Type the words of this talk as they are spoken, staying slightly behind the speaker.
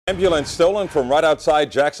Ambulance stolen from right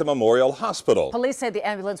outside Jackson Memorial Hospital. Police say the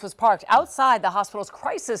ambulance was parked outside the hospital's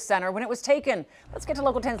crisis center when it was taken. Let's get to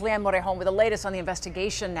Local 10's Leanne Morejon with the latest on the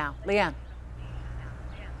investigation now. Leanne.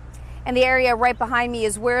 And the area right behind me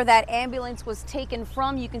is where that ambulance was taken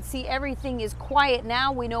from. You can see everything is quiet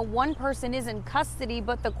now. We know one person is in custody,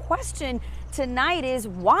 but the question tonight is,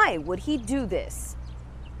 why would he do this?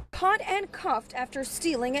 Caught and cuffed after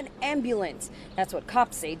stealing an ambulance. That's what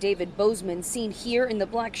cops say David Bozeman, seen here in the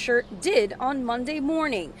black shirt, did on Monday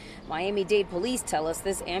morning. Miami-Dade police tell us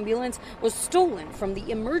this ambulance was stolen from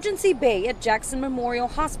the emergency bay at Jackson Memorial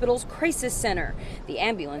Hospital's crisis center. The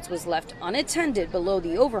ambulance was left unattended below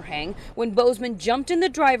the overhang when Bozeman jumped in the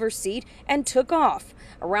driver's seat and took off.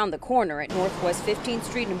 Around the corner at Northwest 15th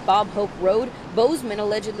Street and Bob Hope Road, Bozeman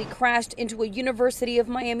allegedly crashed into a University of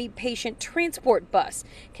Miami patient transport bus,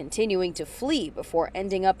 continuing to flee before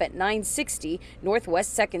ending up at 960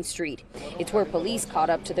 Northwest 2nd Street. It's where police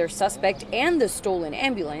caught up to their suspect and the stolen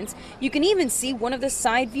ambulance. You can even see one of the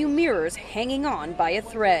side view mirrors hanging on by a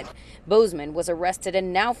thread. Bozeman was arrested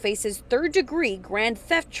and now faces third-degree grand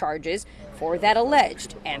theft charges for that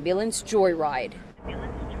alleged ambulance joyride.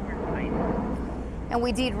 And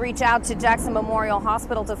we did reach out to Jackson Memorial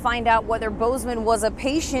Hospital to find out whether Bozeman was a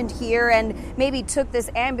patient here and maybe took this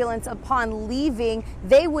ambulance upon leaving.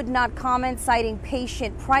 They would not comment, citing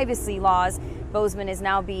patient privacy laws. Bozeman is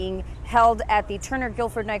now being held at the Turner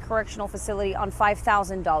Guilford Night Correctional Facility on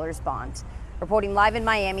 $5,000 bond. Reporting live in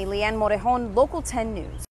Miami, Leanne Morejon, Local 10 News.